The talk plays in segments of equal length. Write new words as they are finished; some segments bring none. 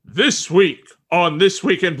This week on This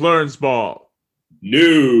Week in Blernsball.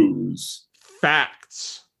 News.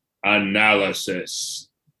 Facts. Analysis.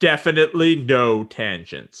 Definitely no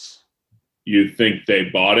tangents. You think they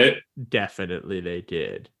bought it? Definitely they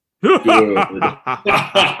did. Good.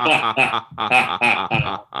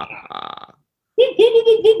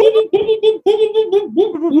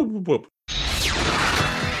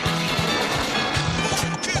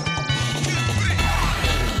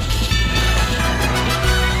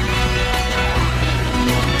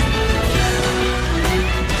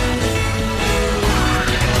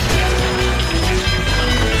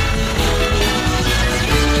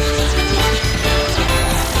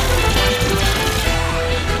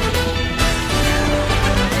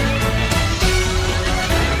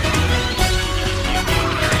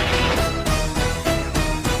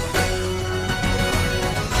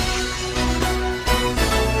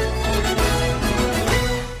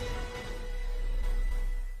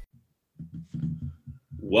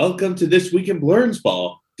 Welcome to This Week in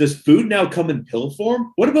Blernsball. Does food now come in pill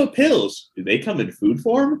form? What about pills? Do they come in food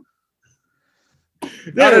form?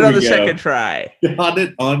 Got it on the second try. Got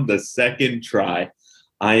it on the second try.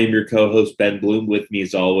 I am your co-host, Ben Bloom. With me,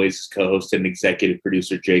 as always, is co-host and executive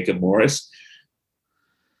producer, Jacob Morris.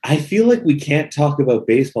 I feel like we can't talk about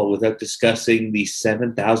baseball without discussing the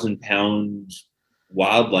 7,000-pound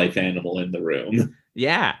wildlife animal in the room.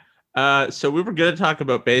 Yeah. So we were going to talk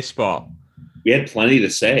about baseball. We had plenty to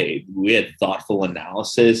say. We had thoughtful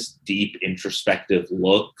analysis, deep introspective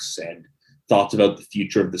looks, and thoughts about the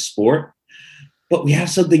future of the sport. But we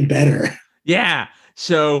have something better. Yeah.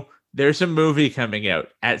 So there's a movie coming out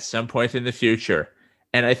at some point in the future.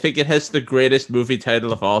 And I think it has the greatest movie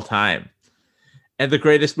title of all time. And the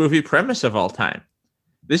greatest movie premise of all time.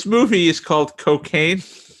 This movie is called Cocaine.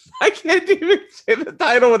 I can't even say the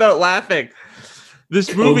title without laughing.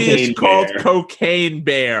 This movie is called Cocaine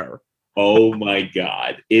Bear. Oh my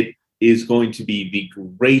God. It is going to be the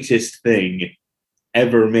greatest thing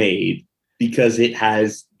ever made because it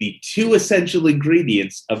has the two essential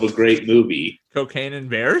ingredients of a great movie. Cocaine and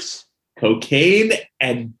bears? Cocaine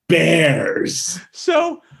and bears.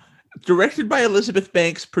 So, directed by Elizabeth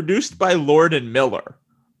Banks, produced by Lord and Miller.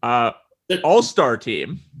 All-star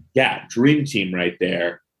team. Yeah, dream team right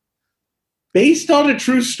there. Based on a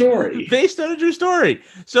true story. Based on a true story.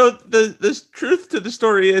 So the truth to the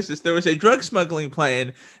story is there was a drug smuggling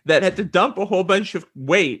plane that had to dump a whole bunch of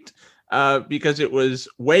weight because it was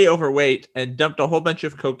way overweight and dumped a whole bunch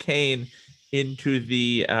of cocaine into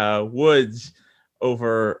the woods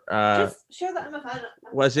over. Just show that I'm a fan.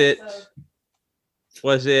 Was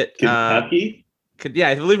it Kentucky? Yeah,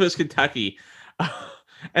 I believe it was Kentucky.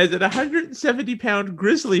 As an 170-pound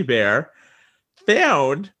grizzly bear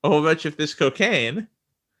found a whole bunch of this cocaine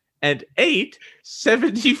and ate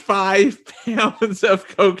 75 pounds of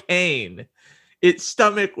cocaine. Its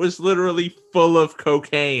stomach was literally full of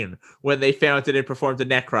cocaine when they found it and performed a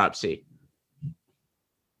necropsy.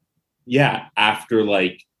 Yeah, after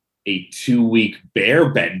like a 2-week bear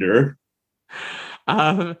bender.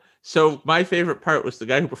 So my favorite part was the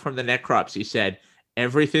guy who performed the necropsy said,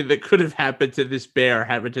 everything that could have happened to this bear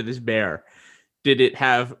happened to this bear. Did it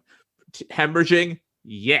have hemorrhaging?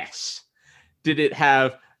 Yes. Did it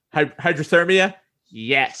have hydrothermia?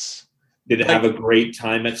 Yes. Did it have a great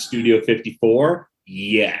time at Studio 54?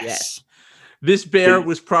 Yes. This bear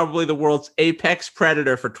was probably the world's apex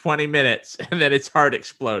predator for 20 minutes, and then its heart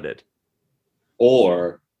exploded.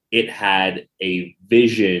 Or it had a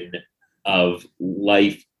vision of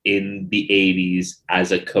life in the 80s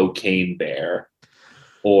as a cocaine bear.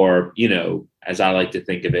 Or, you know, as I like to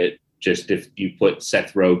think of it, just if you put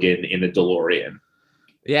Seth Rogen in a DeLorean.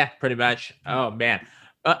 Yeah, pretty much. Oh, man.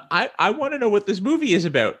 I want to know what this movie is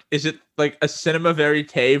about. Is it like a cinema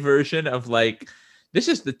verite version of like, this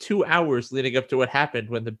is the 2 hours leading up to what happened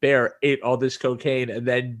when the bear ate all this cocaine and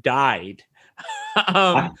then died?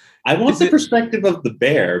 I want the perspective of the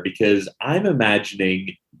bear because I'm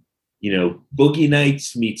imagining, you know, Boogie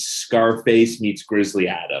Nights meets Scarface meets Grizzly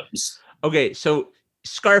Adams. Okay, so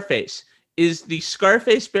Scarface. Is the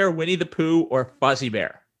Scarface bear Winnie the Pooh or Fozzie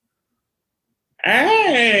Bear?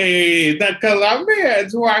 Hey, the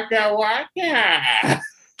Colombians, waka waka.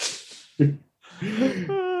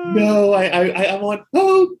 No, I want,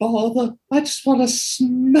 oh, bother. I just want a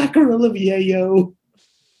smackerel of yayo.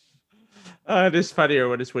 It is funnier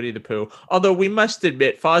when it's Winnie the Pooh. Although we must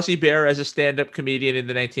admit, Fozzie Bear as a stand-up comedian in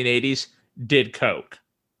the 1980s did coke.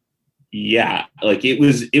 Yeah, like it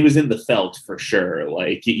was in the felt for sure.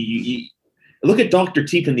 Like you look at Dr.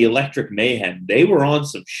 Teeth and the Electric Mayhem; they were on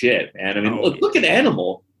some shit, man. I mean, look at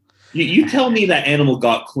Animal. You tell me that Animal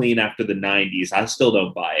got clean after the 90s. I still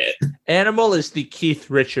don't buy it. Animal is the Keith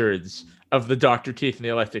Richards of the Dr. Teeth and the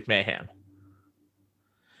Electric Mayhem.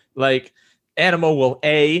 Like, Animal will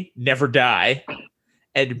A, never die,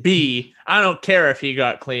 and B, I don't care if he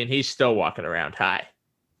got clean, he's still walking around high.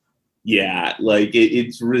 Yeah, like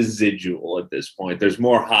it's residual at this point. There's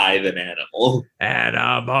more high than Animal.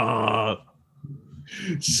 Animal.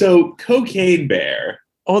 So, Cocaine Bear.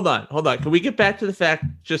 Hold on. Can we get back to the fact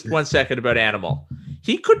just 1 second about Animal?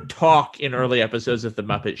 He could talk in early episodes of The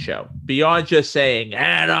Muppet Show beyond just saying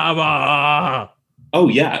Animal. Oh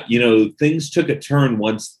yeah, things took a turn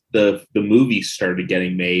once the movie started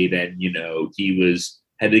getting made, and he was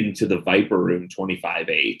heading to the Viper Room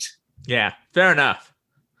 25/8. Yeah, fair enough.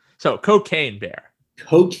 So, Cocaine Bear.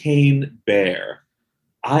 Cocaine Bear.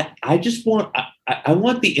 I just want I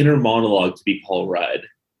want the inner monologue to be Paul Rudd.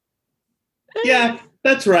 Yeah,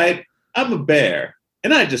 that's right. I'm a bear,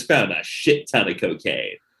 and I just found a shit ton of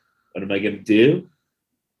cocaine. What am I going to do?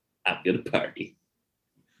 I'm going to party.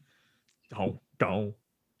 Don't.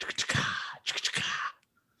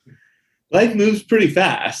 Life moves pretty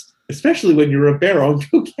fast, especially when you're a bear on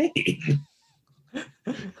cocaine.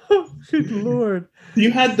 Oh, good Lord.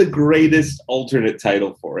 You had the greatest alternate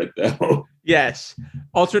title for it, though. Yes.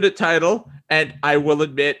 Alternate title, and I will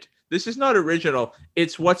admit, this is not original.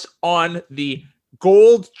 It's what's on the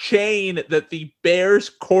gold chain that the bear's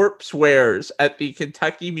corpse wears at the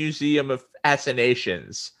Kentucky Museum of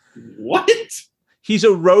Assassinations. What? He's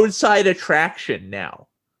a roadside attraction now.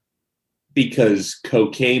 Because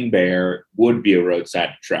Cocaine Bear would be a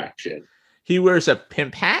roadside attraction. He wears a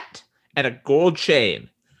pimp hat and a gold chain,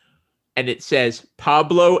 and it says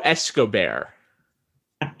Pablo Escobar.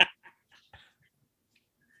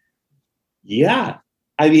 Yeah.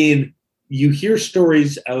 I mean, you hear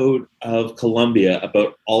stories out of Colombia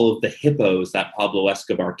about all of the hippos that Pablo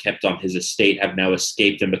Escobar kept on his estate have now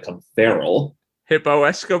escaped and become feral. Hippo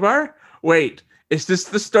Escobar? Wait, is this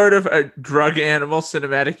the start of a drug animal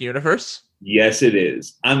cinematic universe? Yes, it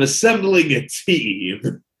is. I'm assembling a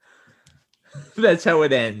team. That's how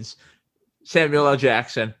it ends. Samuel L.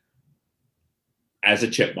 Jackson. As a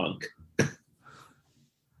chipmunk.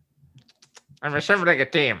 I'm assembling a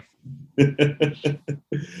team.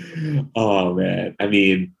 Oh, man. I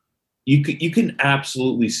mean, you can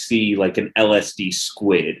absolutely see like an LSD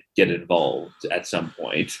squid get involved at some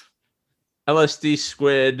point. LSD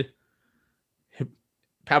squid,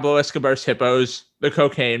 Pablo Escobar's hippos, the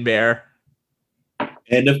cocaine bear.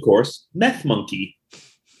 And of course, Meth Monkey,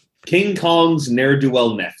 King Kong's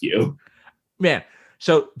ne'er-do-well nephew. Man,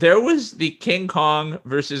 so there was the King Kong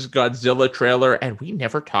versus Godzilla trailer, and we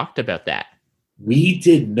never talked about that. We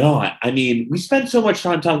did not. I mean, we spent so much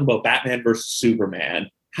time talking about Batman versus Superman.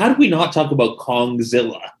 How did we not talk about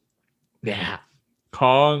Kongzilla? Yeah,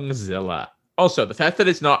 Kongzilla. Also, the fact that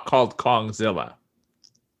it's not called Kongzilla.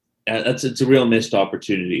 It's a real missed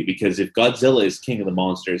opportunity, because if Godzilla is king of the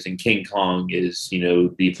monsters and King Kong is, the King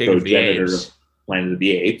of the progenitor Apes. of Planet of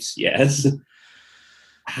the Apes, yes.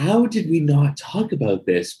 How did we not talk about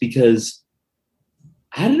this? Because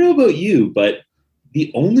I don't know about you, but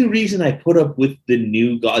the only reason I put up with the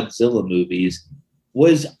new Godzilla movies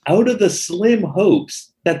was out of the slim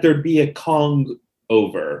hopes that there'd be a Kong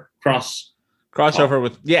Crossover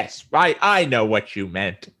with, yes, I know what you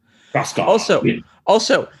meant. cross Kong.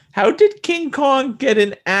 Also, how did King Kong get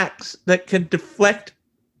an axe that can deflect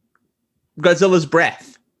Godzilla's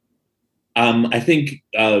breath? I think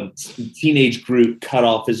Teenage Groot cut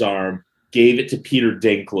off his arm, gave it to Peter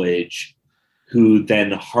Dinklage, who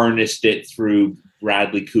then harnessed it through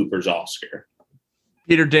Bradley Cooper's Oscar.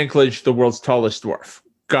 Peter Dinklage, the world's tallest dwarf.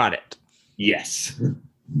 Got it. Yes.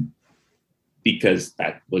 Because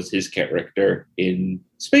that was his character in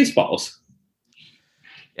Spaceballs.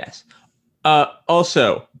 Yes.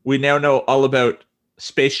 Also, we now know all about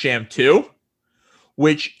Space Jam 2,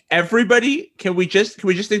 which everybody, can we just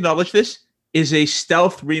acknowledge this, is a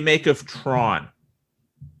stealth remake of Tron.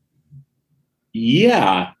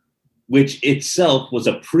 Yeah, which itself was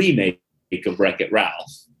a pre-make of Wreck-It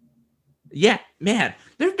Ralph. Yeah, man,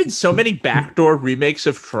 there have been so many backdoor remakes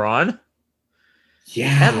of Tron.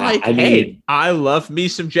 Yeah, And like, hey, I love me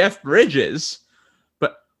some Jeff Bridges.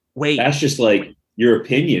 But wait. That's just like your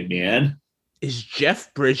opinion, man. Is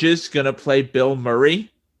Jeff Bridges going to play Bill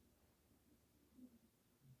Murray?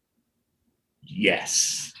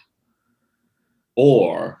 Yes.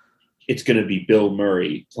 Or it's going to be Bill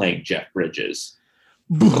Murray playing Jeff Bridges.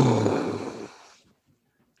 As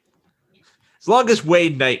long as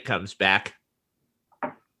Wade Knight comes back.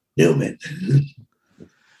 Newman.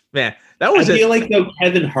 Man, that was I feel like though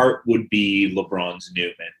Kevin Hart would be LeBron's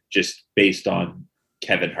Newman, just based on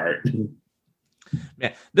Kevin Hart.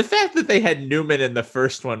 Man, the fact that they had Newman in the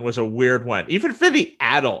first one was a weird one, even for the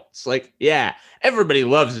adults. Like, yeah, everybody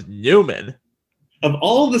loves Newman. Of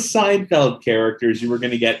all the Seinfeld characters you were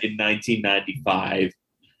going to get in 1995,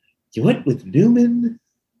 you went with Newman?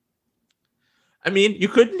 I mean, you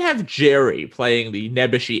couldn't have Jerry playing the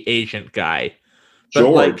nebbishy agent guy. But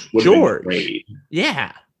George like, would have been great.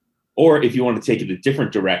 Yeah. Or if you want to take it a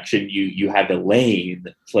different direction, you had Elaine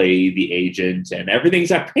play the agent and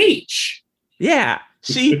everything's at peach. Yeah.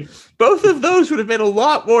 See, both of those would have made a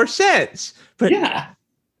lot more sense. But yeah.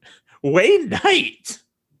 Wayne Knight.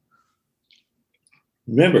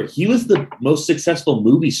 Remember, he was the most successful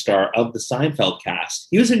movie star of the Seinfeld cast.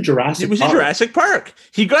 He was in Jurassic Park. He was in Jurassic Park.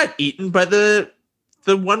 He got eaten by the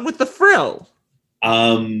one with the frill.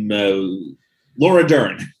 Laura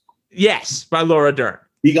Dern. Yes, by Laura Dern.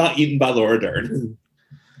 He got eaten by Laura Dern.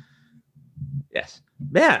 Yes.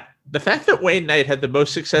 Man, the fact that Wayne Knight had the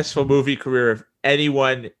most successful movie career of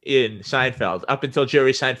anyone in Seinfeld up until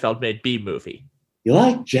Jerry Seinfeld made B-Movie. You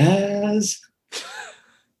like jazz?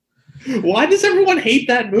 Why does everyone hate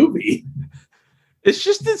that movie? It's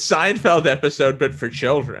just a Seinfeld episode, but for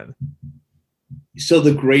children. So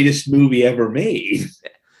the greatest movie ever made.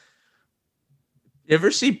 You ever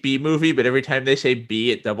see B-Movie, but every time they say B,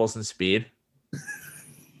 it doubles in speed?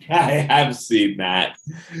 I have seen that.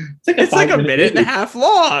 It's like a minute and a half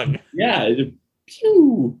long. Yeah.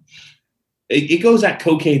 It goes at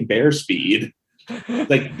Cocaine Bear speed.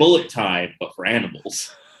 Like bullet time, but for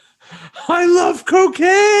animals. I love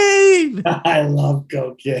cocaine. I love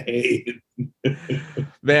cocaine.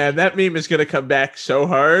 Man, that meme is going to come back so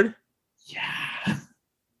hard. Yeah.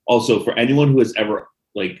 Also, for anyone who has ever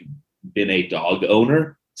been a dog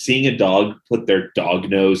owner, seeing a dog put their dog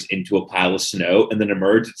nose into a pile of snow and then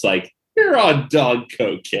emerge, it's like, you're on dog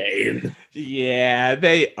cocaine. Yeah,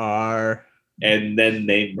 they are. And then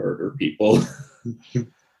they murder people.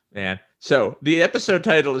 Man. So the episode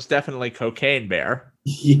title is definitely Cocaine Bear.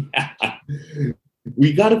 Yeah.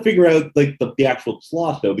 We got to figure out the actual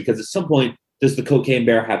plot though, because at some point, does the Cocaine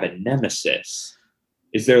Bear have a nemesis?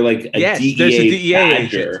 Is there a DEA there's a DEA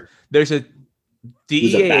badger? agent. There's a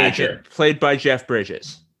DEA agent played by Jeff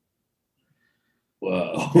Bridges.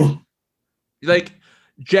 Whoa. Like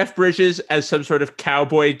Jeff Bridges as some sort of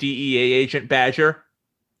cowboy DEA agent badger.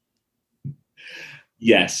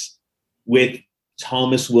 Yes. With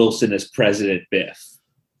Thomas Wilson as President Biff.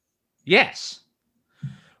 Yes.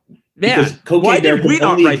 Man, why did we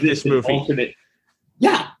not write this movie?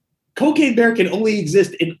 Yeah. Cocaine Bear can only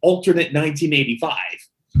exist in alternate 1985.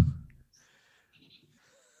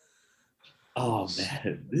 Oh,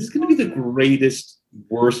 man. This is going to be the greatest,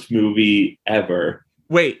 worst movie ever.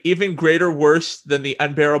 Wait, even greater, worse than The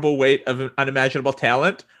Unbearable Weight of Unimaginable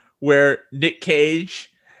Talent, where Nick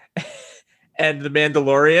Cage and The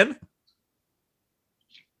Mandalorian.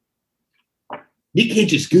 Nick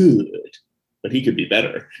Cage is good, but he could be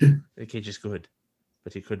better. Nick Cage is good,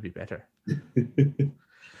 but he could be better.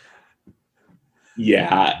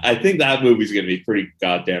 Yeah, I think that movie's going to be pretty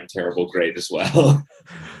goddamn terrible great as well.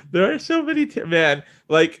 There are so many... man,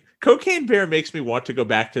 Cocaine Bear makes me want to go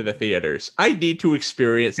back to the theaters. I need to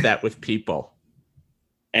experience that with people.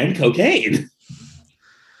 And cocaine.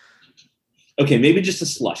 Okay, maybe just a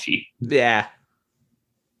slushie. Yeah.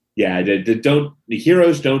 Yeah, the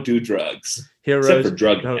heroes don't do drugs. Heroes except for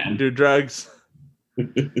drug don't man. do drugs.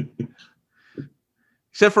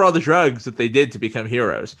 Except for all the drugs that they did to become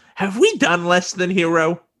heroes. Have we done less than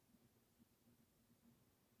hero?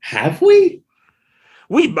 Have we?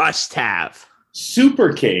 We must have.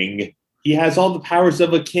 Super King. He has all the powers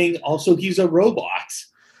of a king. Also, he's a robot.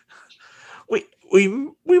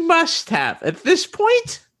 We must have. At this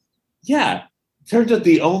point? Yeah. Turns out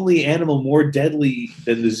the only animal more deadly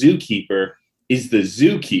than the zookeeper is the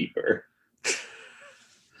zookeeper.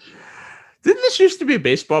 Didn't this used to be a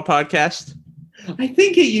baseball podcast? I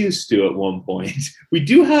think it used to at one point. We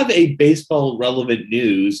do have a baseball relevant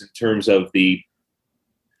news in terms of the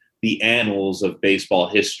annals of baseball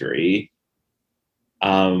history.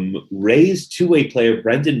 Rays two-way player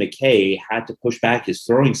Brendan McKay had to push back his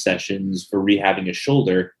throwing sessions for rehabbing his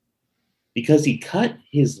shoulder because he cut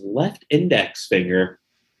his left index finger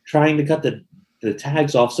trying to cut the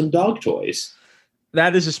tags off some dog toys.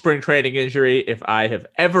 That is a spring training injury if I have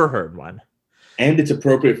ever heard one. And it's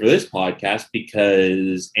appropriate for this podcast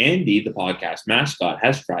because Andy, the podcast mascot,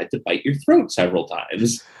 has tried to bite your throat several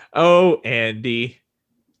times. Oh, Andy.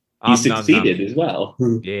 He succeeded as well.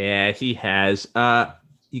 Yeah, he has.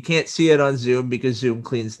 You can't see it on Zoom because Zoom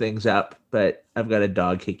cleans things up, but I've got a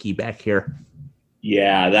dog hickey back here.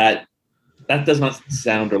 Yeah, that does not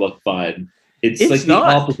sound or look fun. It's like not.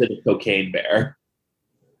 the opposite of Cocaine Bear.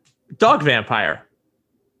 Dog Vampire.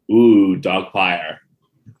 Ooh, Dogfire.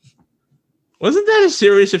 Wasn't that a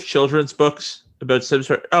series of children's books about some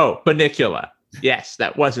sort? Oh, Bunnicula. Yes,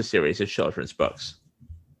 that was a series of children's books.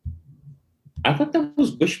 I thought that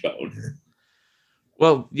was Wishbone.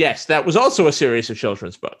 Well, yes, that was also a series of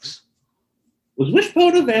children's books. Was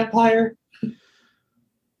Wishbone a vampire?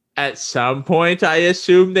 At some point, I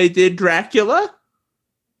assume they did Dracula.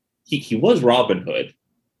 He was Robin Hood.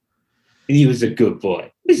 And he was a good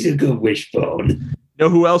boy. He's a good Wishbone. Know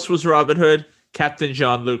who else was Robin Hood? Captain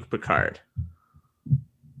Jean-Luc Picard.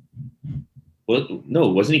 What? No,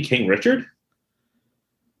 wasn't he King Richard?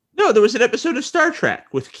 No, there was an episode of Star Trek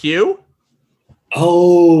with Q.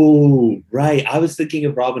 Oh, right. I was thinking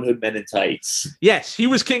of Robin Hood Men in Tights. Yes, he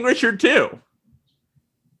was King Richard too.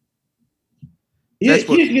 Here's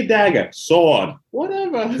your dagger, sword,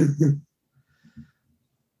 whatever.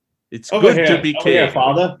 It's Over good here, to be over king. here,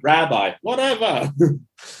 father, rabbi, whatever.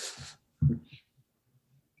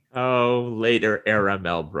 Oh, later era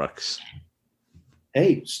Mel Brooks.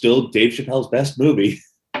 Hey, still Dave Chappelle's best movie.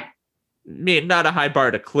 I mean, not a high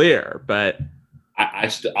bar to clear, but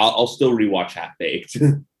I'll still rewatch Half Baked.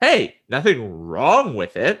 hey, nothing wrong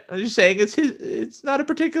with it. I'm just saying it's not a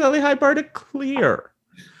particularly high bar to clear.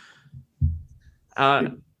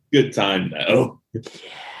 Good time though.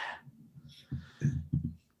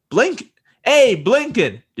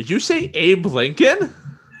 Blinken. Did you say Abe Lincoln?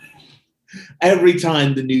 Every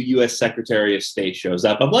time the new U.S. Secretary of State shows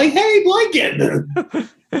up, I'm like, "Hey, Blinken!"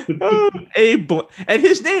 And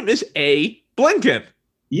his name is A. Blinken.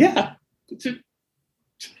 Yeah,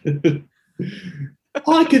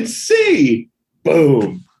 I can see.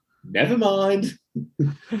 Boom. Never mind.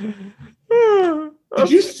 Did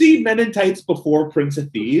you see Men in Tights before Prince of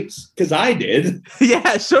Thieves? Because I did.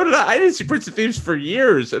 Yeah, so did I. I didn't see Prince of Thieves for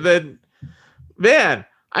years, and then, man,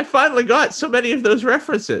 I finally got so many of those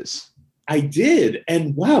references. I did,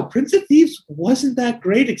 and wow, Prince of Thieves wasn't that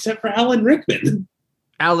great except for Alan Rickman.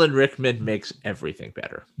 Alan Rickman makes everything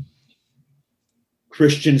better.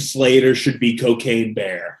 Christian Slater should be Cocaine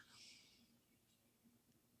Bear.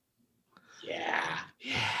 Yeah.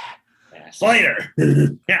 Slater.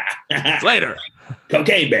 Slater.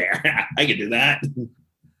 Cocaine Bear. I can do that.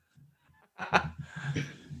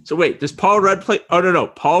 So wait, does Paul Rudd play? Oh, no.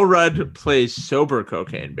 Paul Rudd plays sober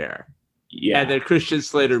Cocaine Bear. Yeah. And then Christian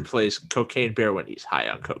Slater plays Cocaine Bear when he's high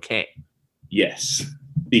on cocaine. Yes.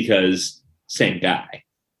 Because same guy.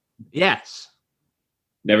 Yes.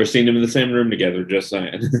 Never seen them in the same room together, just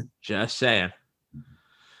saying. Just saying.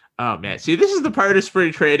 Oh, man. See, this is the part of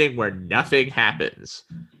spring training where nothing happens.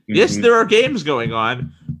 Yes, there are games going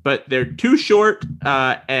on, but they're too short,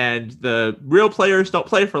 and the real players don't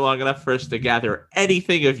play for long enough for us to gather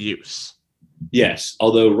anything of use. Yes,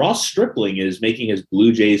 although Ross Stripling is making his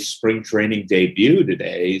Blue Jays spring training debut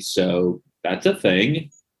today, so that's a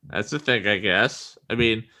thing. That's the thing, I guess. I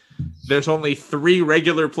mean, there's only 3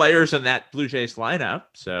 regular players in that Blue Jays lineup,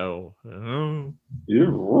 so the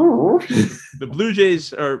Blue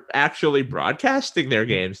Jays are actually broadcasting their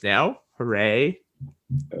games now. Hooray.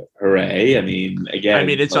 Hooray. I mean, again.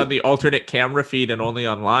 It's on the alternate camera feed and only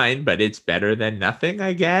online, but it's better than nothing,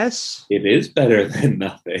 I guess. It is better than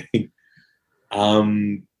nothing.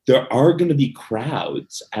 There are going to be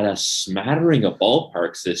crowds at a smattering of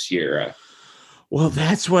ballparks this year. Well,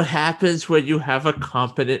 that's what happens when you have a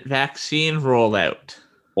competent vaccine rollout.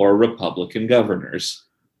 Or Republican governors.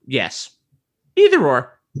 Yes. Either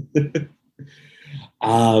or.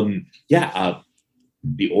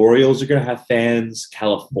 The Orioles are going to have fans.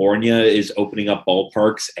 California is opening up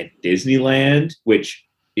ballparks at Disneyland, which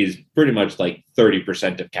is pretty much like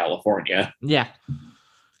 30% of California. Yeah.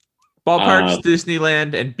 Ballparks,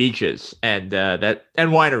 Disneyland, and beaches, and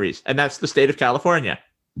wineries, and that's the state of California.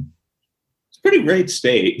 It's a pretty great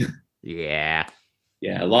state. Yeah.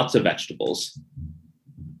 Yeah, lots of vegetables.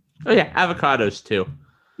 Oh yeah, avocados too.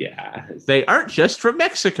 Yeah. They aren't just from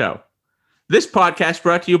Mexico. This podcast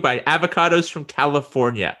brought to you by Avocados from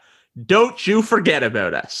California. Don't you forget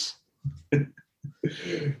about us.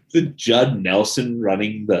 The Judd Nelson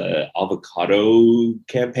running the avocado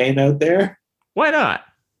campaign out there? Why not?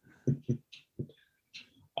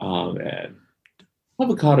 Oh, man.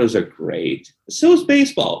 Avocados are great. So is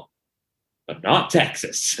baseball. But not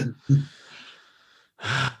Texas.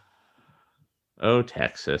 Oh,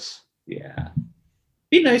 Texas. Yeah.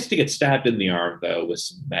 Be nice to get stabbed in the arm, though, with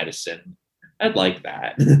some medicine. I'd like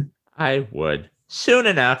that. I would. Soon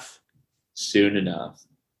enough. Soon enough.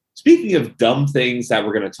 Speaking of dumb things that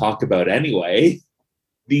we're going to talk about anyway,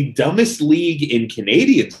 the dumbest league in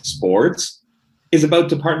Canadian sports is about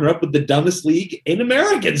to partner up with the dumbest league in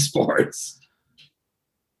American sports.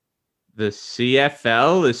 The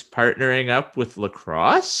CFL is partnering up with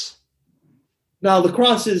lacrosse? Now,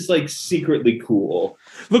 lacrosse is like secretly cool.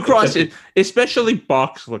 Lacrosse, especially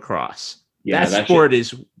box lacrosse. Yeah, that sport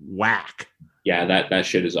is whack. Yeah, that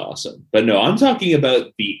shit is awesome. But no, I'm talking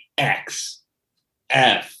about the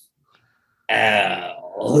XFL.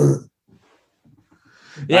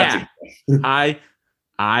 Yeah,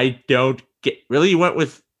 I don't get. Really, you went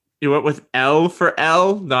with L for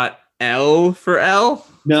L, not L for L.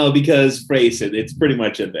 No, because face it, it's pretty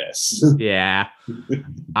much in this. Yeah,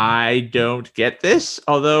 I don't get this.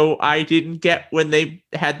 Although I didn't get when they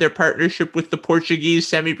had their partnership with the Portuguese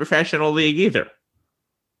semi-professional league either.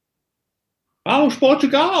 Vamos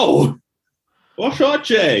Portugal! Boa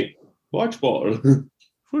sorte! Watchball.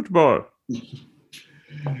 Football.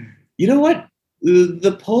 You know what?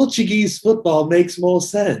 The Portuguese football makes more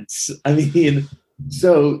sense. I mean,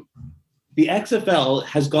 so the XFL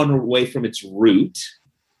has gone away from its root,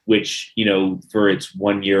 which, you know, for its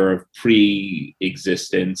 1 year of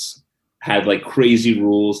pre-existence, had like crazy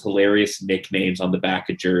rules, hilarious nicknames on the back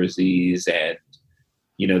of jerseys, and,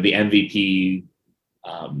 you know, the MVP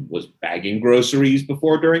was bagging groceries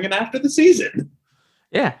before, during, and after the season.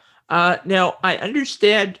 Yeah. Now, I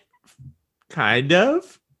understand, kind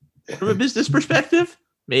of, from a business perspective,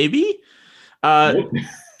 maybe. Nope.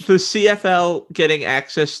 The CFL getting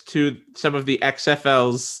access to some of the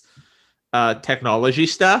XFL's technology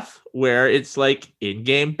stuff, where it's like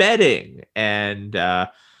in-game betting and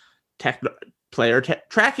player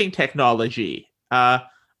tracking technology. I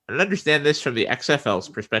don't understand this from the XFL's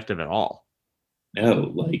perspective at all.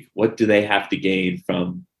 No, like, what do they have to gain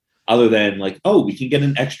from, other than like, oh, we can get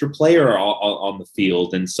an extra player on the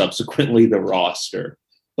field and subsequently the roster,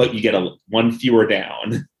 but you get one fewer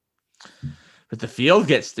down. But the field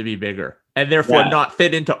gets to be bigger and therefore not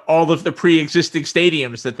fit into all of the pre-existing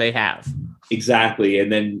stadiums that they have. Exactly.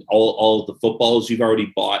 And then all the footballs you've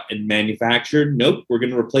already bought and manufactured, nope, we're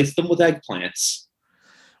going to replace them with eggplants.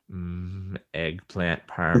 Eggplant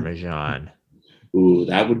parmesan. Ooh,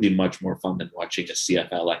 that would be much more fun than watching a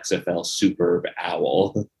CFL, XFL Superb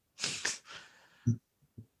Owl.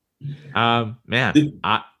 Man,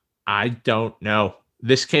 I don't know.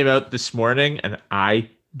 This came out this morning and I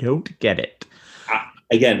don't get it.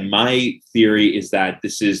 Again, my theory is that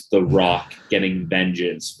this is The Rock getting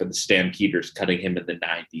vengeance for the Stampeders cutting him in the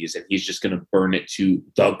 90s, and he's just going to burn it to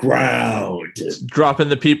the ground. Dropping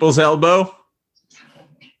the people's elbow.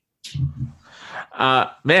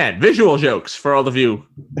 Man, visual jokes for all of you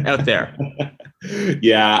out there.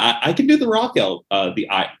 Yeah, I can do the Rock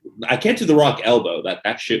I can't do the Rock elbow.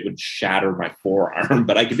 That shit would shatter my forearm,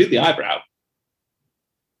 but I can do the eyebrow.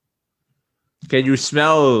 Can you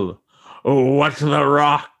smell what The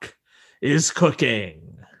Rock is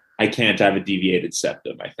cooking? I can't have a deviated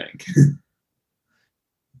septum, I think.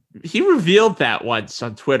 He revealed that once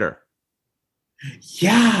on Twitter.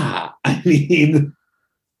 Yeah, I mean,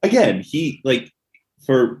 again, the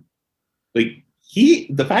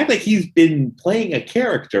fact that he's been playing a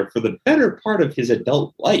character for the better part of his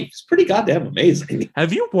adult life is pretty goddamn amazing.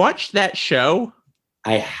 Have you watched that show?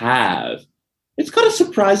 I have. It's got a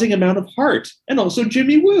surprising amount of heart, and also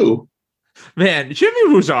Jimmy Woo. Man, Jimmy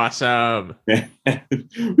Woo's awesome.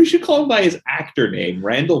 We should call him by his actor name,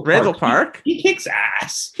 Randall Park. Randall Park? He kicks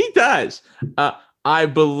ass. He does. I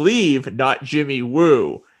believe not Jimmy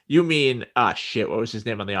Woo. You mean, what was his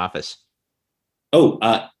name on The Office? Oh,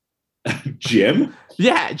 Jim?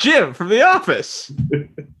 Yeah, Jim from The Office.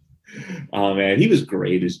 Oh, man, he was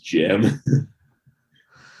great as Jim.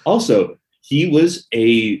 Also, he was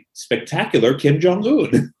a spectacular Kim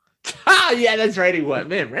Jong-un. Yeah, that's right. He was.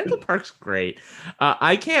 Man, Randall Park's great.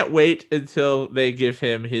 I can't wait until they give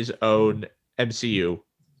him his own MCU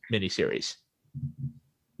miniseries.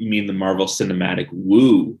 You mean the Marvel Cinematic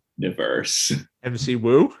Woo-niverse? MC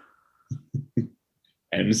Woo?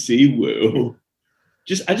 MC Woo.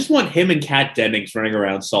 I just want him and Kat Dennings running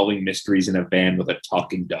around solving mysteries in a van with a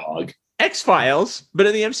talking dog. X-Files, but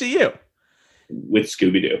in the MCU. With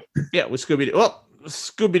Scooby-Doo. Yeah, with Scooby-Doo. Well,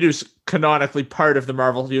 Scooby-Doo's canonically part of the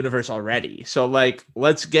Marvel Universe already. So,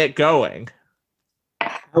 let's get going.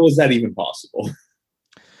 How is that even possible?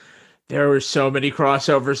 There were so many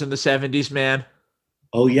crossovers in the 70s, man.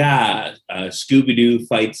 Oh, yeah. Scooby-Doo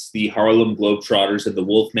fights the Harlem Globetrotters and the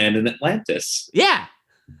Wolfman in Atlantis. Yeah.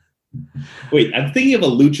 Wait, I'm thinking of a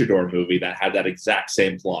luchador movie that had that exact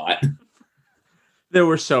same plot. There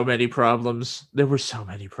were so many problems.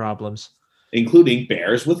 Including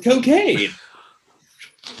bears with cocaine.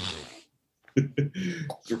 It's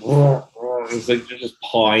like they're just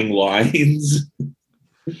pawing lines.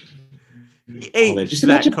 He ate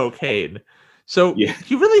that cocaine So Yeah.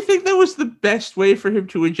 you really think that was the best way for him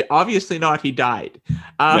to ingest? Obviously not. He died.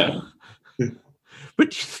 No.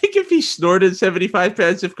 But do you think if he snorted 75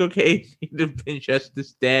 pounds of cocaine, he'd have been just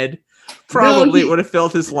as dead? Probably No, it would have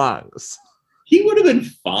filled his lungs. he would have been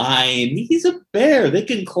fine. He's a bear. They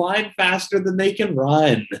can climb faster than they can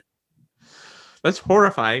run. That's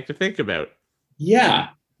horrifying to think about.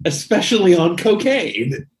 Yeah, especially on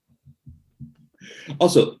cocaine.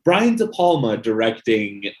 Also, Brian De Palma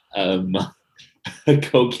directing a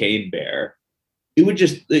cocaine bear. It would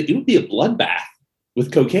be a bloodbath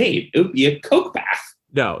with cocaine. It would be a coke bath.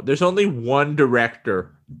 No, there's only one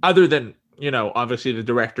director, other than, obviously the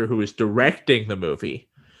director who is directing the movie.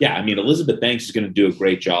 Yeah, I mean, Elizabeth Banks is going to do a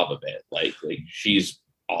great job of it. Like she's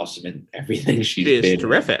awesome in everything she's been. She is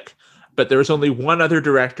terrific. But there was only one other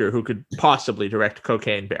director who could possibly direct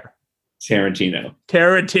Cocaine Bear. Tarantino.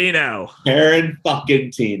 Tarantino.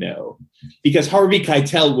 Fucking Tino. Because Harvey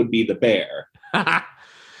Keitel would be the bear.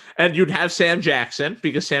 And you'd have Sam Jackson,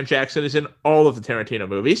 because Sam Jackson is in all of the Tarantino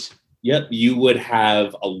movies. Yep, you would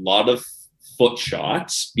have a lot of foot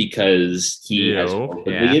shots because he has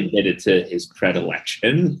openly admitted to his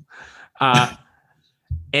predilection.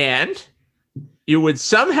 And you would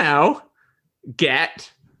somehow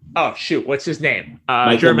get, what's his name?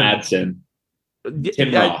 Michael Madsen.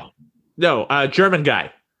 Tim Roth. No, German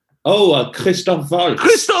guy. Oh, Christoph Waltz.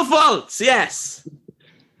 Christoph Waltz, yes.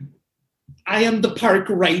 I am the park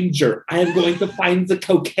ranger. I am going to find the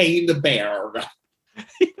cocaine bear.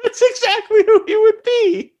 That's exactly who he would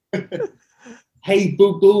be. Hey,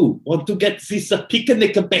 boo-boo, want to get this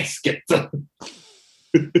picnic basket?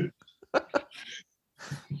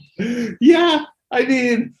 Yeah, I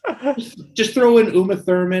mean, just throw in Uma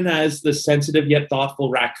Thurman as the sensitive yet thoughtful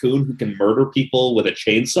raccoon who can murder people with a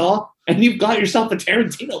chainsaw, and you've got yourself a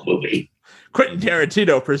Tarantino movie. Quentin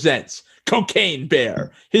Tarantino presents Cocaine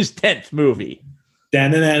Bear, his 10th movie.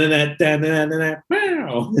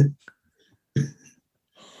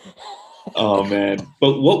 Oh, man.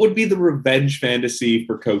 But what would be the revenge fantasy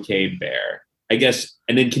for Cocaine Bear? I guess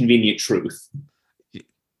an inconvenient truth.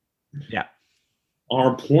 Yeah.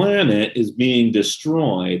 Our planet is being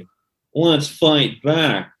destroyed. Let's fight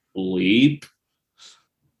back, bleep.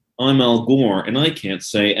 I'm Al Gore, and I can't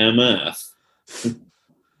say MF.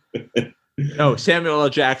 No, Samuel L.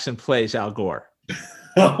 Jackson plays Al Gore.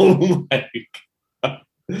 Oh, my God.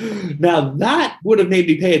 Now, that would have made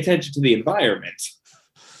me pay attention to the environment.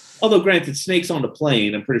 Although, granted, Snakes on a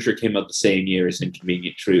Plane, I'm pretty sure came out the same year as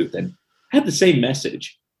Inconvenient Truth, and had the same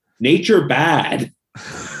message. Nature bad.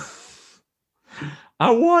 I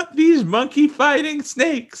want these monkey fighting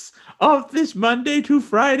snakes off this Monday to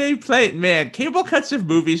Friday plate. Man, cable cuts of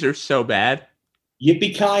movies are so bad.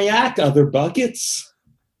 Yippee-ki-yak, other buckets.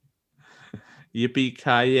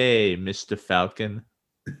 Yippee-ki-yay, Mr. Falcon.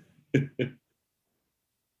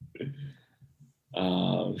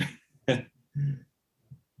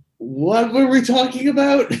 What were we talking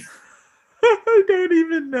about? I don't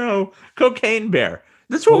even know. Cocaine Bear.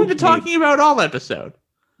 That's what we've been talking about all episode.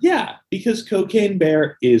 Yeah, because Cocaine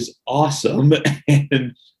Bear is awesome.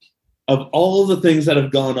 And of all the things that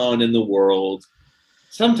have gone on in the world,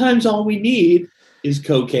 sometimes all we need is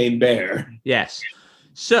Cocaine Bear. Yes.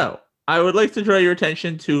 So, I would like to draw your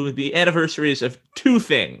attention to the anniversaries of two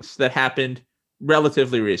things that happened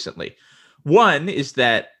relatively recently. One is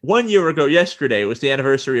that 1 year ago yesterday was the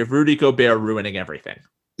anniversary of Rudy Gobert ruining everything.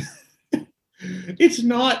 It's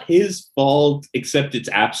not his fault, except it's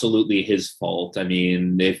absolutely his fault. I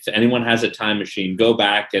mean, if anyone has a time machine, go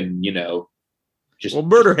back and, just... Well,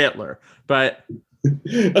 murder Hitler, but...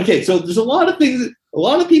 Okay, so there's a lot of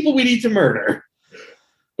people we need to murder.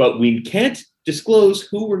 But we can't disclose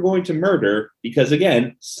who we're going to murder because,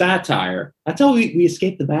 again, satire. That's how we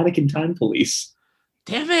escape the Vatican Time Police.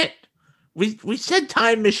 Damn it! We said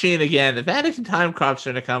time machine again. The Vatican Time Cops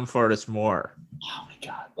are going to come for us more. Oh, my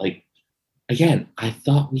God. Again, I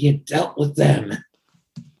thought we had dealt with them.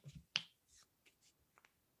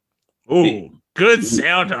 Ooh, good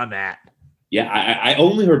sound on that. Yeah, I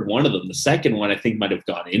only heard one of them. The second one, I think, might have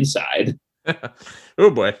gone inside. Oh,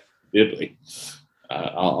 boy. Boy.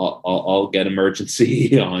 I'll get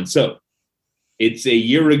emergency on. So it's a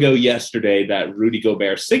year ago yesterday that Rudy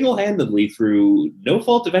Gobert single-handedly, through no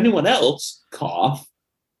fault of anyone else, cough.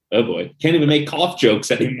 Oh boy, can't even make cough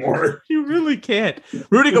jokes anymore. You really can't.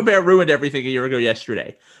 Rudy Gobert ruined everything a year ago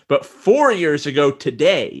yesterday. But 4 years ago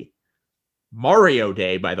today, Mario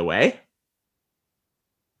Day, by the way.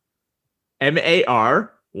 MAR10.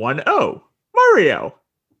 Mario.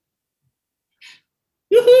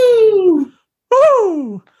 Woohoo!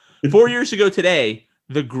 Woo! 4 years ago today,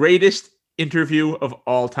 the greatest interview of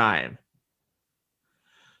all time.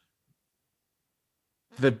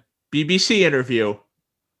 the BBC interview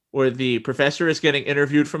where the professor is getting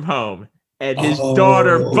interviewed from home and his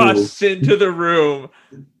daughter busts into the room.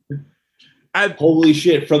 Holy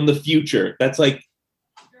shit, from the future. That's like,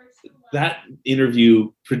 that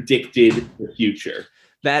interview predicted the future.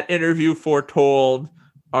 That interview foretold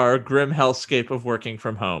our grim hellscape of working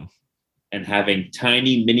from home. And having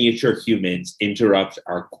tiny miniature humans interrupt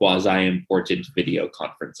our quasi-important video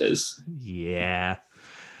conferences. Yeah.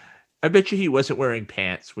 I bet you he wasn't wearing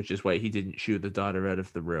pants, which is why he didn't shoo the daughter out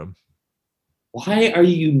of the room. Why are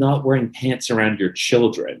you not wearing pants around your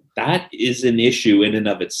children? That is an issue in and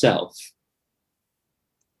of itself.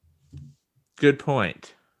 Good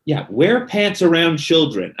point. Yeah, wear pants around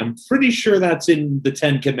children. I'm pretty sure that's in the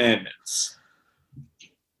 10 Commandments.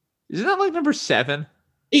 Isn't that like number 7?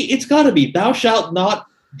 It's got to be. Thou shalt not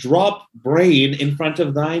drop brain in front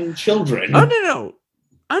of thine children. Oh, no.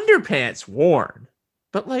 Underpants worn,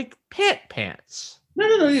 but like pants.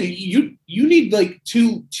 No. You need like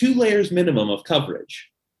two layers minimum of coverage.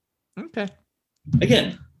 Okay.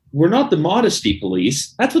 Again, we're not the modesty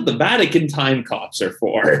police. That's what the Vatican time cops are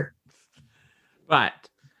for. But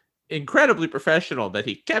incredibly professional that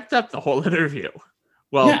he kept up the whole interview.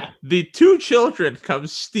 Well, The 2 children come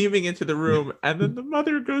steaming into the room, and then the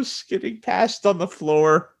mother goes skidding past on the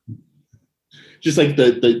floor. Just like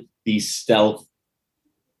the stealth.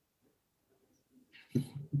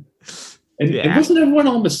 And wasn't everyone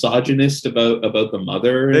all misogynist about the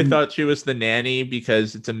mother? They thought she was the nanny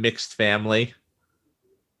because it's a mixed family.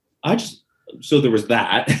 So there was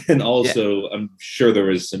that, and also I'm sure there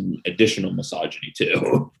was some additional misogyny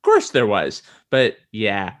too. Of course there was, but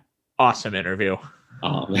yeah, awesome interview.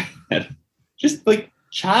 Just like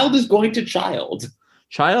child is going to child.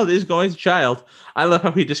 Child is going to child. I love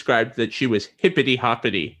how he described that she was hippity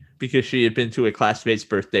hoppity because she had been to a classmate's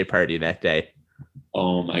birthday party that day.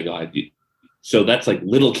 Oh my God. So that's like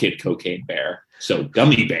little kid cocaine bear. So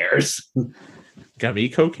gummy bears. Gummy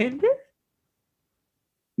cocaine bear?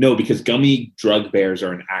 No, because gummy drug bears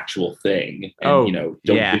are an actual thing. And, don't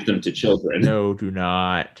give them to children. No, do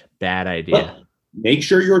not. Bad idea. Well, make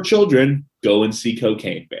sure your children go and see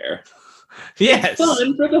Cocaine Bear. Yes. It's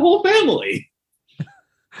fun for the whole family.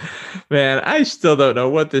 Man, I still don't know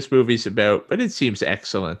what this movie's about, but it seems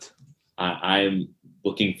excellent. I'm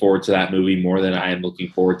looking forward to that movie more than I am looking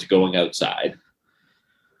forward to going outside.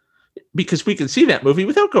 Because we can see that movie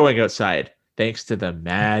without going outside, thanks to the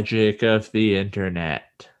magic of the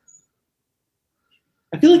internet.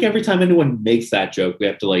 I feel like every time anyone makes that joke, we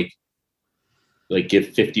have to like give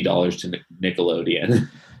 $50 to Nickelodeon.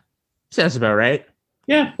 Sounds about right.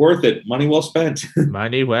 Yeah, worth it. Money well spent.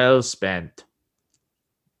 Money well spent.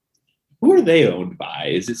 Who are they owned by?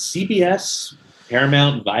 Is it CBS,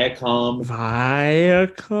 Paramount, Viacom? Viacom?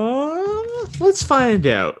 Let's find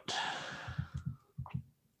out.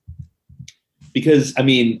 Because, I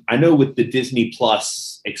mean, I know with the Disney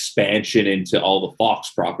Plus expansion into all the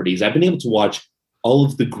Fox properties, I've been able to watch all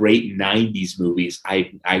of the great 90s movies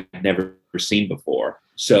I've never seen before.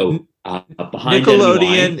 So behind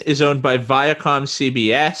Nickelodeon is owned by Viacom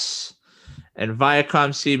CBS, and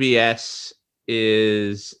Viacom CBS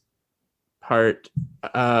is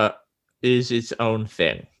is its own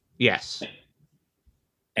thing. Yes.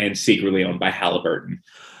 And secretly owned by Halliburton.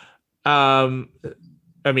 I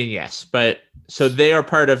mean, yes, but so they are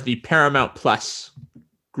part of the Paramount Plus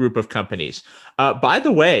group of companies. By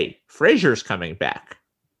the way, Frasier's coming back.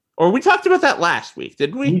 Or we talked about that last week,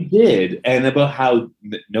 didn't we? We did, and about how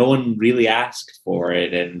no one really asked for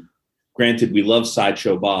it. And granted, we love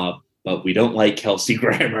Sideshow Bob, but we don't like Kelsey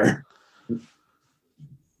Grammer.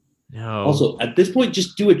 No. Also, at this point,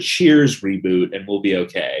 just do a Cheers reboot, and we'll be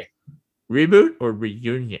okay. Reboot or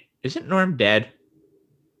reunion? Isn't Norm dead?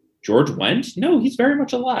 George Wendt? No, he's very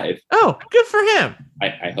much alive. Oh, good for him.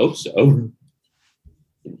 I hope so.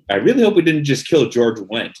 I really hope we didn't just kill George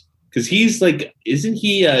Wendt. Because he's like, isn't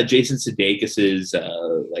he Jason Sudeikis'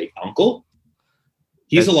 like uncle?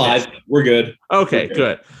 He's alive. We're good. Okay,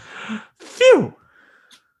 good. Phew.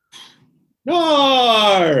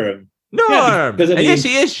 Norm. Yeah, because I guess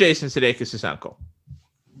he is Jason Sudeikis' uncle.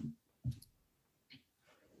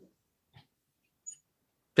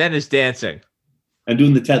 Ben is dancing. And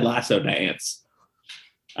doing the Ted Lasso dance.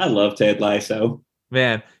 I love Ted Lasso.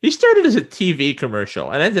 Man, he started as a TV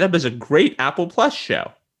commercial and ended up as a great Apple Plus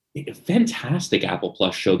show. A fantastic Apple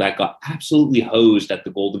Plus show that got absolutely hosed at the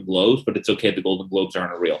Golden Globes, but it's okay. The Golden Globes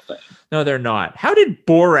aren't a real thing. No, they're not. How did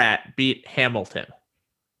Borat beat Hamilton?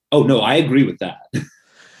 Oh, no, I agree with that.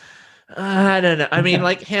 I don't know. I mean,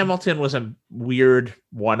 like, Hamilton was a weird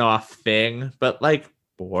one-off thing, but like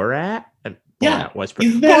Borat? Borat was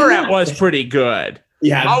pretty good.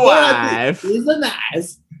 Yeah, My but wife. is a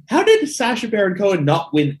nice. How did Sacha Baron Cohen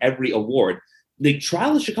not win every award? The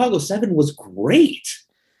Trial of Chicago 7 was great.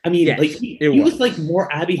 I mean, Yes, like it he was was. like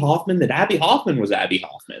more Abby Hoffman than Abby Hoffman was Abby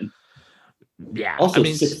Hoffman. Yeah. Also, I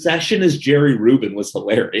mean, Succession as Jerry Rubin was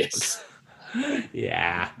hilarious.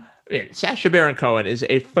 yeah. I mean, Sacha Baron Cohen is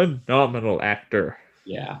a phenomenal actor.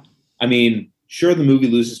 Yeah. I mean, sure, the movie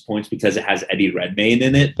loses points because it has Eddie Redmayne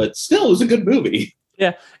in it, but still, it was a good movie.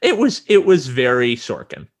 Yeah, it was very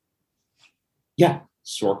Sorkin. Yeah,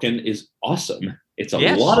 Sorkin is awesome. It's a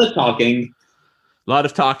Yes. lot of talking, A lot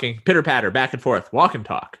of talking, pitter patter, back and forth, walk and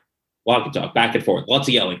talk. walk and talk, back and forth, lots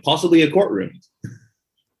of yelling, possibly a courtroom.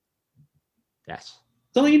 Yes.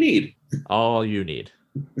 That's all you need. All you need.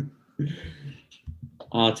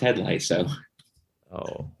 Ted Lasso.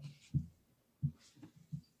 Oh.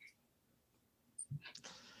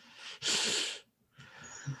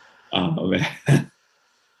 Oh, man.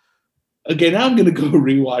 Okay, now I'm going to go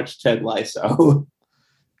rewatch Ted Lasso.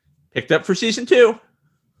 Picked up for season 2.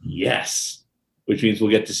 Yes. Which means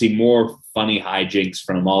we'll get to see more funny hijinks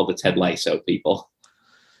from all the Ted Lasso people.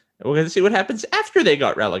 And we're going to see what happens after they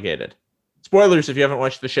got relegated. Spoilers if you haven't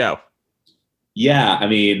watched the show. Yeah, I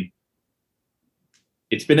mean,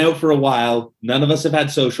 it's been out for a while. None of us have had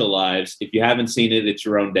social lives. If you haven't seen it, it's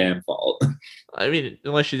your own damn fault. I mean,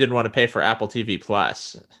 unless you didn't want to pay for Apple TV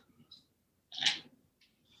Plus.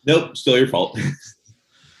 Nope, still your fault.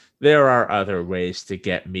 There are other ways to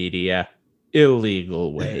get media.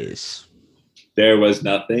 Illegal ways. There was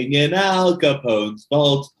nothing in Al Capone's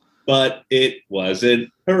fault, but it wasn't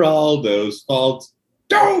Geraldo's fault.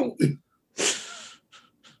 Don't!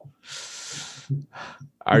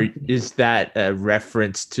 Is that a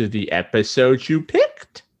reference to the episode you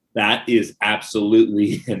picked? That is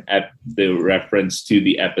absolutely the reference to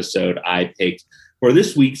the episode I picked for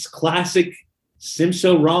this week's classic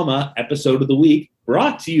Simpsorama episode of the week,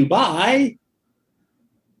 brought to you by...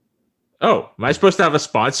 Oh, am I supposed to have a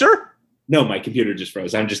sponsor? No, my computer just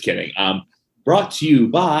froze. I'm just kidding. Brought to you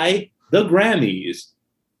by the Grammys.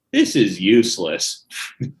 This is useless.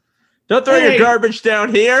 Don't throw your garbage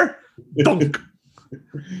down here. Dunk.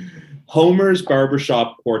 Homer's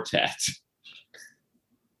Barbershop Quartet.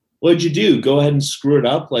 What'd you do? Go ahead and screw it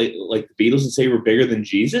up like the Beatles and say we're bigger than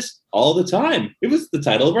Jesus? All the time. It was the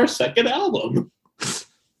title of our second album.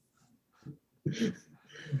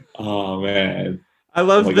 Oh, man. I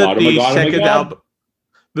love that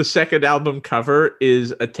the second album cover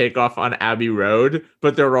is a takeoff on Abbey Road,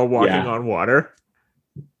 but they're all walking on water.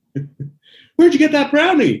 Where'd you get that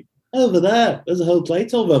brownie? Over there. There's a whole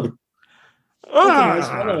plate of them. Nice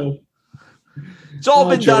fellow. It's all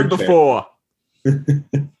been done before.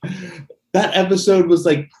 That episode was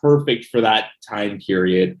like perfect for that time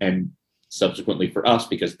period and subsequently for us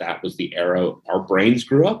because that was the era our brains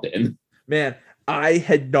grew up in. Man, I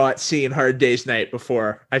had not seen Hard Day's Night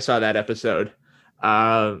before I saw that episode.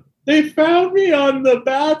 They found me on the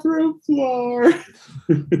bathroom floor.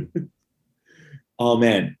 Oh,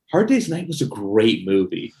 man. Hard Day's Night was a great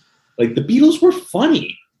movie. Like, the Beatles were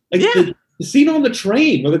funny. Like, the scene on the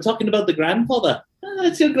train where they're talking about the grandfather. Oh,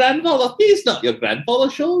 it's your grandfather. He's not your grandfather.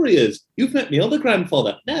 Sure he is. You've met the other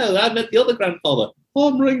grandfather. No, I met the other grandfather.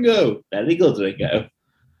 I'm Ringo. Very good, Ringo.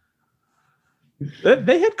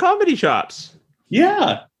 They had comedy chops.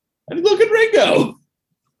 Yeah. I mean, look at Ringo.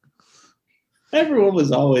 Everyone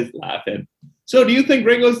was always laughing. So do you think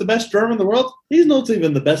Ringo's the best drummer in the world? He's not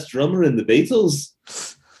even the best drummer in the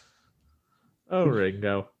Beatles. Oh,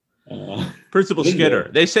 Ringo. Principal Ringo.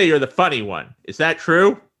 Skinner, they say you're the funny one. Is that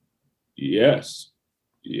true? Yes.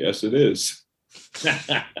 Yes, it is.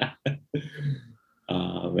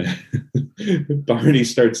 Barney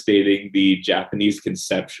starts dating the Japanese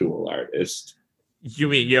conceptual artist. You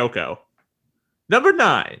mean Yoko. Number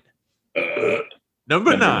 9.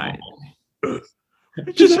 Number 9.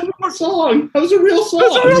 Just a song. That was a real song.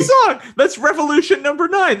 That's a real song. That's Revolution number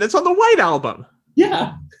 9. That's on the White Album.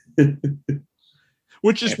 Yeah.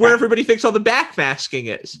 Which is where everybody thinks all the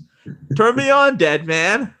backmasking is. Turn me on, dead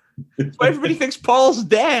man. That's why everybody thinks Paul's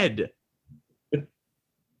dead.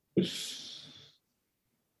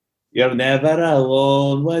 You're never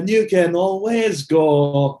alone when you can always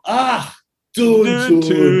go. Ah,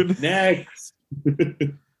 tune. Next.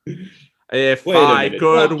 If I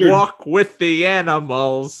could walk with the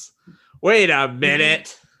animals. Wait a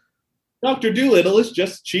minute. Dr. Doolittle is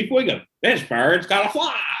just Chief Wiggum. This bird's gotta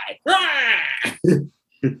fly.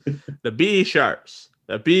 The B sharps.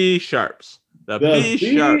 The B sharps. The B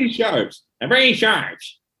sharps. The B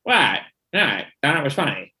sharps. What? No, thought it was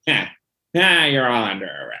funny. Yeah. Now you're all under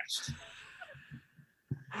arrest.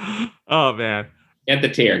 Oh, man. Get the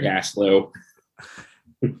tear gas, Lou.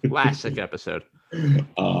 Classic episode.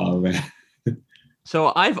 Oh man.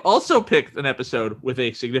 So I've also picked an episode with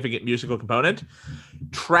a significant musical component.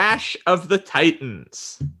 Trash of the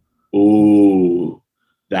Titans. Ooh,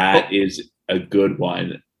 that is a good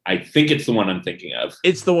one. I think it's the one I'm thinking of.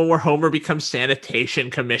 It's the one where Homer becomes sanitation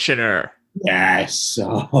commissioner. Yes.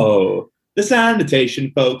 Oh, the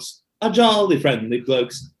sanitation folks are jolly friendly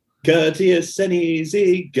blokes, courteous and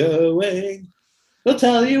easy going. They'll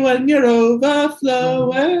tell you when you're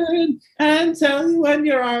overflowing and tell you when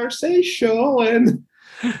your arse is showing.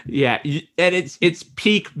 Yeah, and it's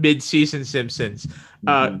peak mid-season Simpsons.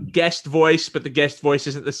 Guest voice, but the guest voice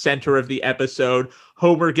isn't the center of the episode.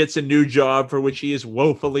 Homer gets a new job for which he is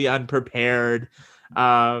woefully unprepared.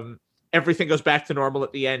 Everything goes back to normal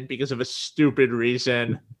at the end because of a stupid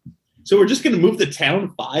reason. So we're just going to move the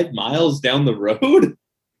town 5 miles down the road?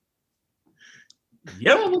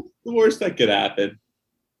 Yep. What's the worst that could happen?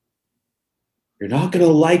 You're not going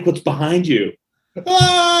to like what's behind you.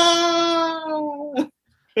 Ah!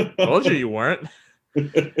 Told you weren't.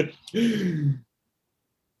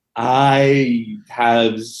 I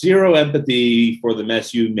have zero empathy for the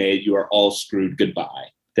mess you made. You are all screwed. Goodbye.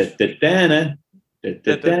 Didn't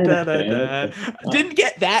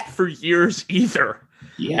get that for years either.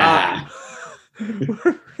 Yeah.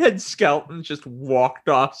 Red Skelton just walked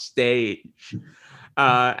off stage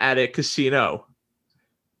at a casino.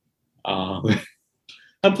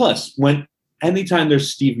 And plus, anytime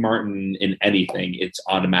there's Steve Martin in anything, it's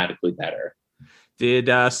automatically better. Did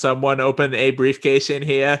someone open a briefcase in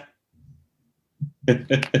here?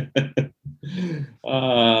 Naya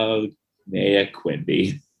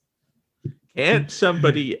Quimby. Can't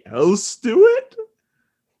somebody else do it?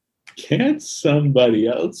 Can't somebody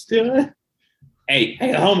else do it? Hey,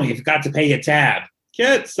 Homer, you forgot to pay your tab.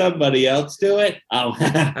 Can't somebody else do it? Oh,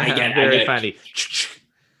 I get it. Very funny.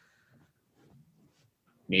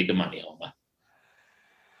 Need the money, Homer.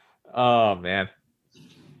 Oh, man.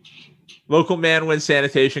 Local man wins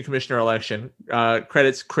sanitation commissioner election.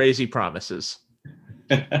 Credits crazy promises.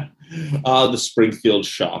 The Springfield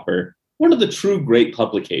Shopper. One of the true great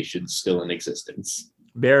publications still in existence.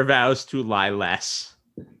 Bear vows to lie less.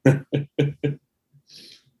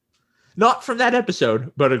 Not from that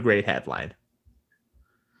episode, but a great headline.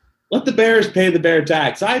 Let the bears pay the bear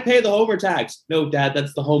tax. I pay the Homer tax. No, Dad,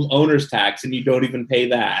 that's the homeowner's tax, and you don't even pay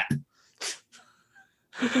that.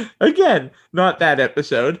 Again, not that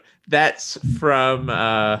episode. That's from...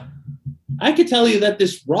 I could tell you that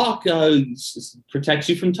this rock protects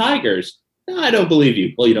you from tigers. No, I don't believe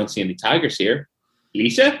you. Well, you don't see any tigers here.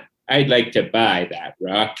 Lisa, I'd like to buy that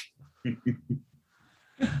rock.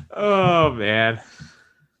 Oh, man.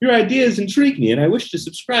 Your ideas intrigue me, and I wish to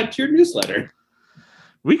subscribe to your newsletter.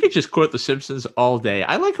 We could just quote The Simpsons all day.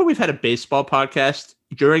 I like how we've had a baseball podcast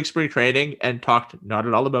during spring training and talked not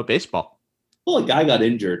at all about baseball. Well, a guy got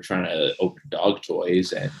injured trying to open dog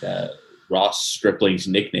toys, and Ross Stripling's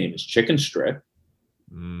nickname is Chicken Strip.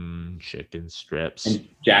 Chicken strips. And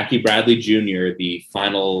Jackie Bradley Jr., the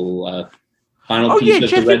final oh, piece yeah, of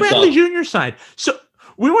Jackie the Red Bradley Sox. Jr. signed. So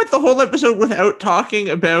we went the whole episode without talking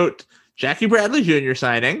about Jackie Bradley Jr.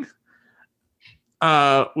 signing,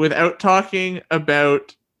 without talking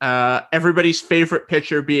about everybody's favorite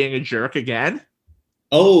pitcher being a jerk again.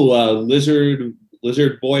 Oh, Lizard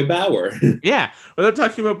Boy Bauer. Yeah, without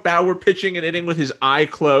talking about Bauer pitching and hitting with his eye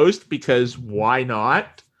closed, because why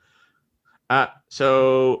not?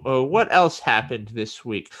 So what else happened this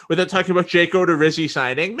week? Without talking about Jake Odorizzi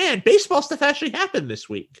signing, man, baseball stuff actually happened this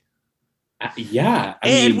week. Yeah.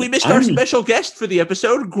 And we missed our special guest for the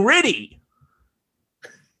episode, Gritty.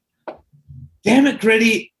 Damn it,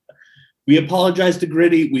 Gritty. We apologize to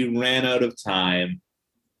Gritty. We ran out of time.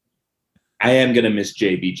 I am going to miss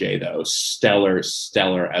JBJ, though. Stellar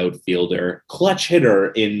outfielder. Clutch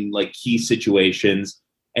hitter in key situations.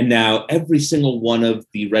 And now every single one of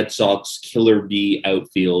the Red Sox Killer Bee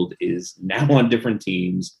outfield is now on different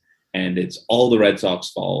teams. And it's all the Red Sox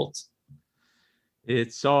fault.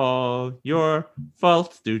 It's all your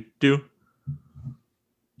fault. Do.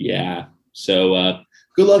 Yeah. So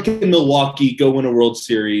good luck in Milwaukee. Go win a World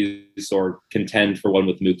Series or contend for one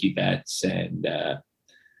with Mookie Betts. And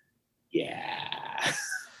yeah.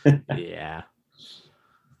 Yeah.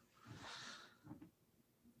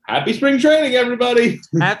 Happy spring training, everybody.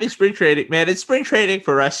 Happy spring training, man. It's spring training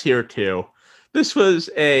for us here too. This was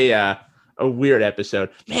a weird episode.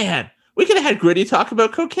 Man, we could have had Gritty talk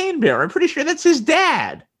about Cocaine Bear. I'm pretty sure that's his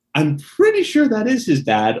dad. I'm pretty sure that is his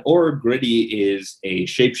dad, or Gritty is a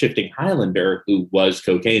shape-shifting Highlander who was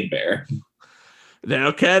Cocaine Bear.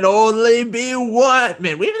 There can only be one.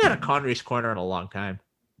 Man, we haven't had a Connery's Corner in a long time.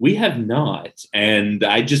 We have not. And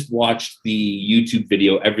I just watched the YouTube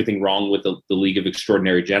video, Everything Wrong with the League of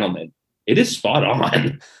Extraordinary Gentlemen. It is spot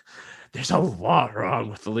on. There's a lot wrong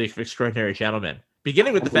with the League of Extraordinary Gentlemen,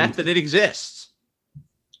 beginning with the fact that it exists.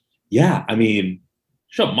 Yeah, I mean,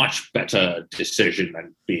 it's a much better decision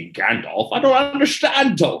than being Gandalf. I don't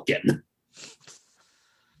understand Tolkien.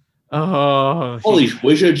 Oh, All these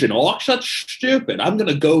wizards and orcs, that's stupid. I'm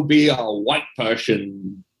going to go be a white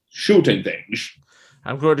person shooting things.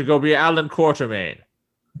 I'm going to go be Alan Quatermain.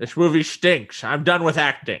 This movie stinks. I'm done with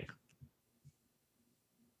acting.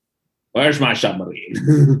 Where's my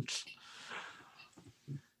submarine?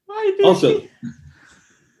 Also,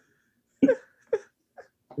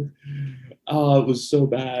 oh, it was so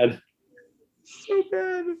bad. So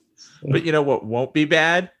bad. But you know what won't be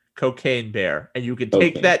bad? Cocaine Bear. And you can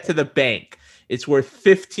take that to the bank. It's worth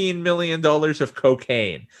 $15 million of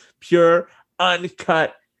cocaine. Pure,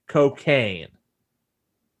 uncut cocaine.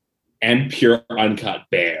 And pure, uncut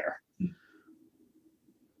bear.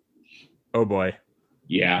 Oh, boy.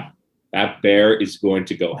 Yeah, that bear is going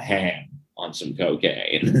to go ham on some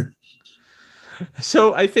cocaine.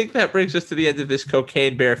 So I think that brings us to the end of this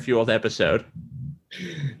Cocaine Bear fueled episode.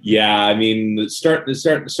 Yeah, I mean, it's starting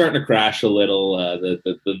to crash a little.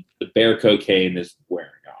 The bear cocaine is wearing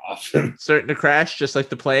off. Starting to crash, just like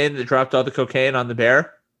the plane that dropped all the cocaine on the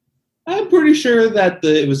bear. I'm pretty sure that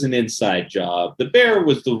it was an inside job. The bear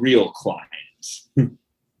was the real client.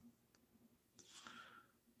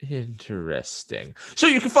 Interesting. So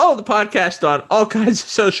you can follow the podcast on all kinds of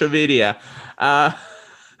social media.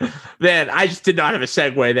 Man, I just did not have a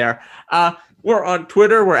segue there. We're on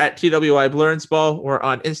Twitter. We're at TWI Blurnsball. We're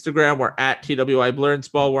on Instagram. We're at TWI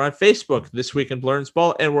Blurnsball. We're on Facebook, This Week in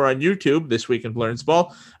Blurnsball. And we're on YouTube, This Week in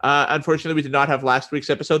Blurnsball. Unfortunately, we did not have last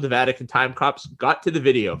week's episode. The Vatican Time Cops got to the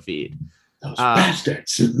video feed. Those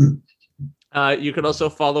bastards. You can also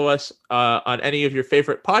follow us on any of your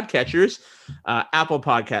favorite podcatchers, Apple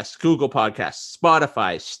Podcasts, Google Podcasts,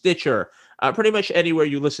 Spotify, Stitcher, pretty much anywhere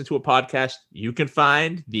you listen to a podcast, you can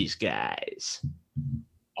find these guys.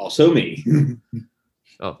 Also me.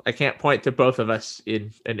 Well, I can't point to both of us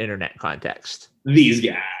in an internet context. These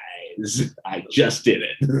guys. I just did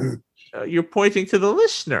it. You're pointing to the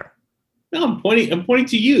listener. No, I'm pointing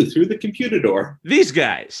to you through the computer door. These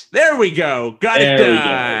guys. There we go. Got it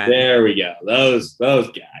done. There we go. Those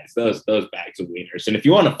guys. Those bags of wieners. And if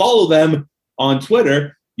you want to follow them on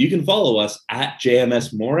Twitter, you can follow us at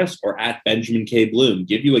JMS Morris or at Benjamin K. Bloom.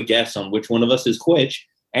 Give you a guess on which one of us is which.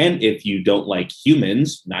 And if you don't like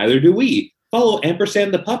humans, neither do we. Follow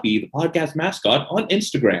Ampersand the Puppy, the podcast mascot, on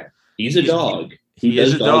Instagram. He's a dog. He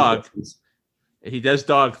is a dog. He does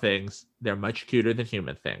dog things. They're much cuter than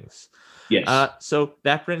human things. Yes. So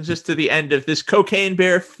that brings us to the end of this Cocaine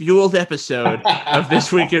Bear fueled episode of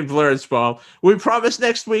This Week in Blurnsball. We promise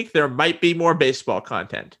next week there might be more baseball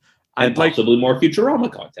content. And possibly more Futurama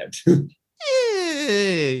content.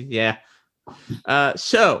 Yeah.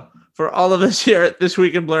 So for all of us here at This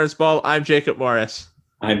Week in Blurnsball, I'm Jacob Morris.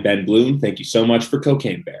 I'm Ben Bloom. Thank you so much for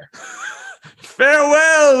Cocaine Bear.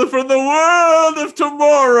 Farewell from the world of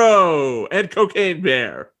tomorrow and Cocaine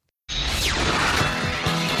Bear.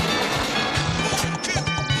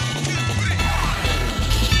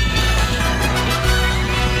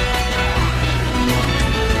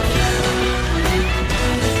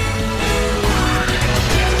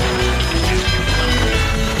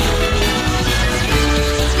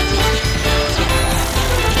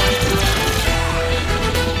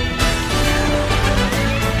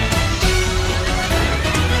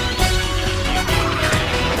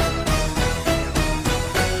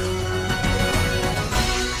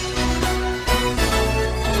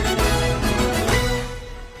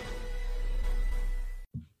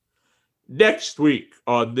 Next week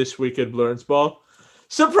on This Week in Blurnsball,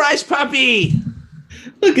 surprise puppy!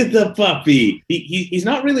 Look at the puppy. He's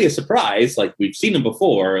not really a surprise. Like, we've seen him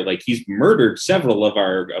before. Like, he's murdered several of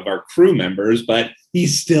our crew members, but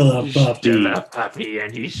he's still a puppy. Still a puppy,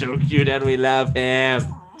 and he's so cute, and we love him.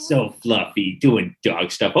 So fluffy, doing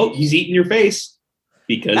dog stuff. Oh, he's eating your face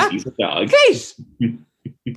because he's a dog. Face!